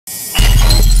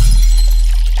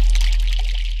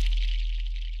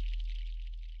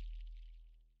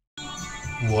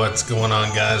What's going on,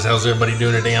 guys? How's everybody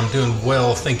doing today? I'm doing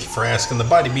well. Thank you for asking. The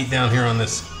Body Beatdown here on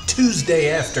this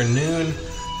Tuesday afternoon.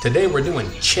 Today we're doing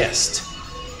chest,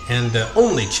 and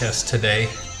only chest today.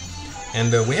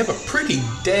 And we have a pretty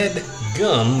dead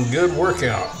gum good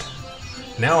workout.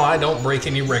 Now I don't break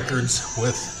any records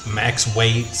with max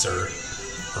weights or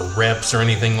reps or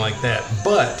anything like that.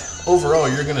 But overall,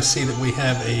 you're going to see that we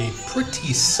have a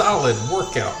pretty solid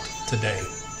workout today.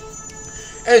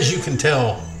 As you can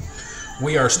tell,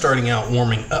 we are starting out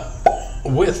warming up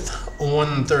with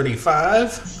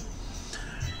 135.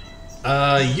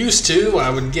 I'd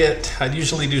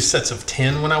usually do sets of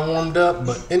 10 when I warmed up,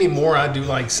 but anymore I do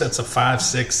like sets of 5,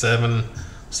 6, 7,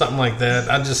 something like that.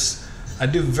 I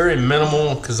do very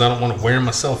minimal because I don't want to wear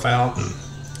myself out. And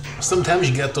sometimes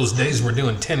you got those days where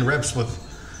doing 10 reps with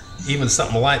even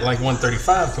something light like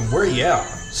 135 can wear you out.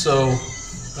 So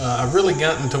I've really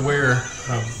gotten to where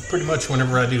pretty much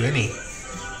whenever I do any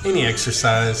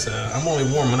exercise, I'm only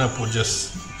warming up with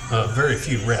just very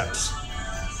few reps.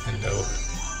 And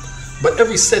but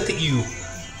every set that you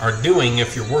are doing,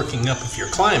 if you're working up, if you're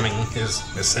climbing, is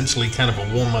essentially kind of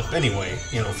a warm up anyway,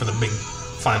 for the big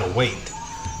final weight.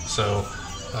 So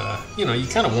you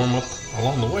kind of warm up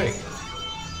along the way.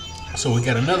 So we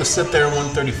got another set there,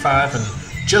 135, and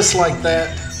just like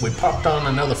that, we popped on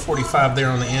another 45 there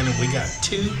on the end, and we got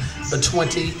 2, a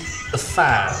 20, a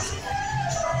 5.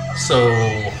 So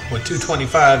with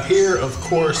 225 here, of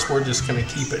course, we're just going to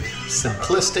keep it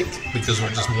simplistic because we're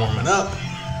just warming up.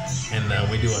 And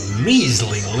we do a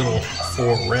measly little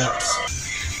 4 reps.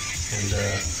 And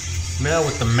now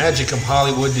with the magic of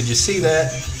Hollywood, did you see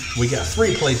that? We got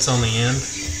 3 plates on the end.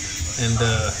 And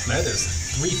that is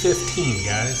 315,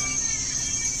 guys.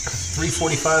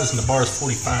 345s and the bar is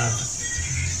 45.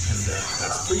 And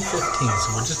that's 315.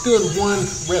 So we're just doing 1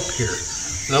 rep here.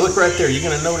 Now look right there, you're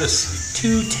going to notice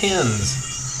 2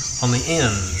 10s on the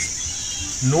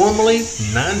ends. Normally,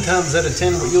 9 times out of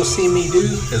 10, what you'll see me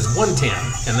do is 110,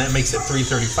 and that makes it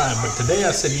 335. But today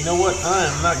I said, you know what, I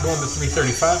am not going to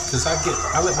 335 because I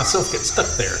let myself get stuck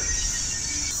there.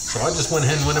 So I just went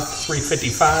ahead and went up to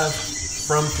 355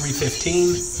 from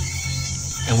 315,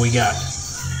 and we got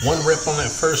 1 rep on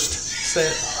that first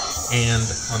set, and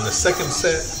on the second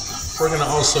set, we're going to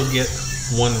also get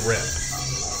 1 rep.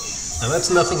 Now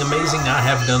that's nothing amazing. I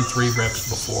have done 3 reps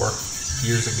before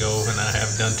years ago, and I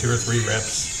have done 2 or 3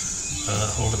 reps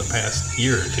over the past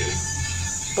year or 2.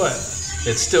 But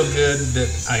it's still good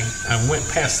that I went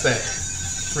past that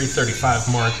 335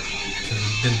 mark and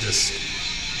didn't just,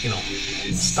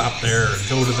 stop there or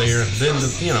go to there and then,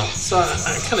 so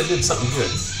I kind of did something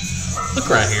good. Look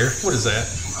right here. What is that?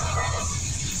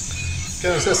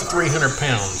 Guys, that's 300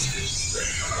 pounds.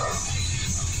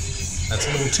 That's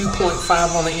a little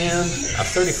 2.5 on the end, a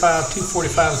 35,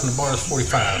 245s, and the bar is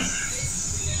 45.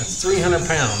 That's 300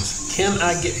 pounds. Can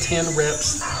I get 10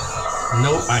 reps?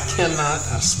 Nope, I cannot.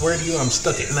 I swear to you, I'm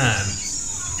stuck at 9.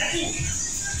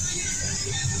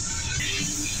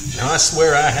 Now, I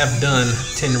swear I have done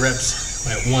 10 reps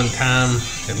at one time,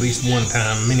 at least one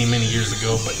time, many, many years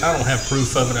ago, but I don't have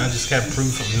proof of it. I just have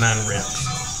proof of 9 reps.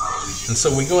 And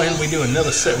so we go ahead and we do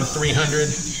another set with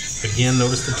 300. Again,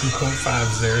 notice the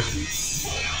 2.5s there.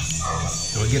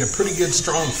 And we get a pretty good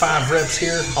strong 5 reps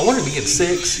here. I wanted to get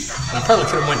 6. And I probably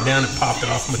could have went down and popped it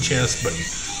off my chest, but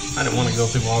I didn't want to go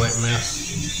through all that mess.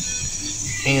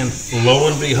 And lo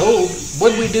and behold,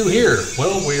 what did we do here?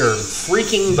 Well, we are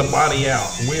freaking the body out.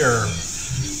 We are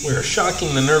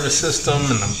shocking the nervous system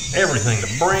and everything,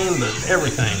 the brain,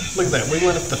 everything. Look at that. We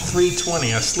went up to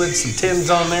 320. I slid some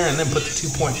 10s on there and then put the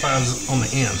 2.5s on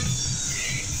the end.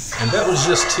 And that was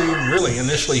just to really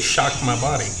initially shock my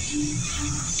body.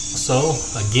 So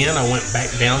again, I went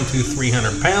back down to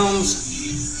 300 pounds,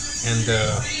 and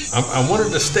I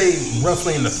wanted to stay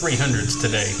roughly in the 300s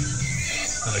today.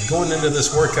 Going into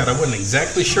this workout, I wasn't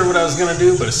exactly sure what I was going to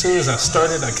do, but as soon as I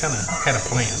started, I kind of had a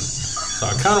plan. So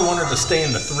I kind of wanted to stay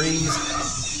in the 3s,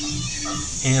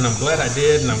 and I'm glad I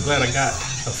did, and I'm glad I got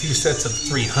a few sets of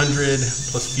 300,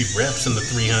 plus a few reps in the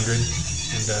 300,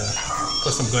 and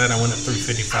plus I'm glad I went at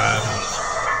 355.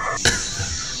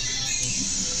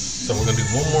 So we're going to do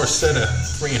 1 more set of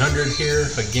 300 here.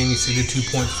 Again, you see the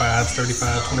 2.5,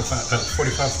 35, 25,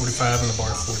 45, 45, and the bar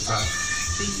 45.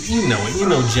 You know it. You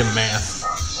know gym math.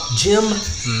 Gym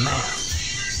math.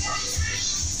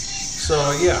 So,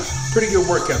 yeah, pretty good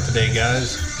workout today,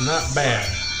 guys. Not bad.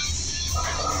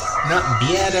 Not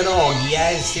bad at all,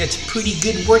 guys. That's pretty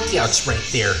good workouts right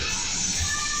there.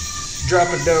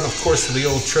 Drop it down, of course, to the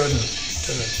old true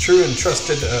and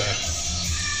trusted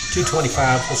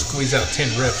 225. We'll squeeze out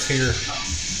 10 reps here.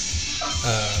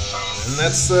 And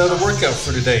that's the workout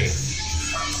for today.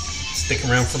 Stick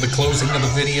around for the closing of the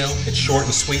video. It's short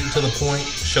and sweet, to the point.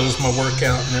 Shows my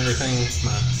workout and everything,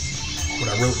 what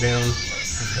I wrote down. And,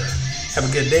 have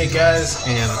a good day, guys,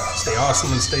 and stay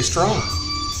awesome and stay strong.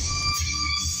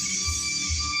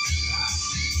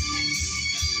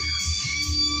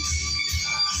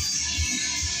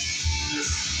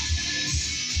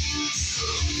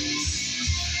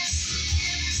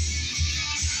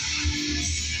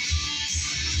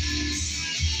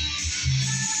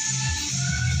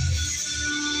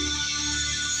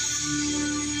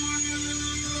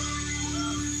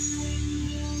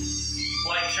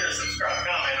 Like, share, subscribe,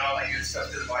 comment, all that good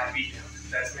stuff to the body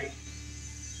BeatDown. That's me.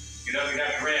 Get up, get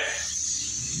out, get ready.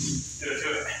 Do it to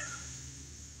it.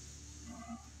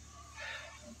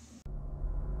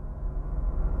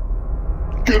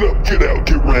 Get up, get out,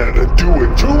 get ready, do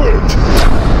it to it.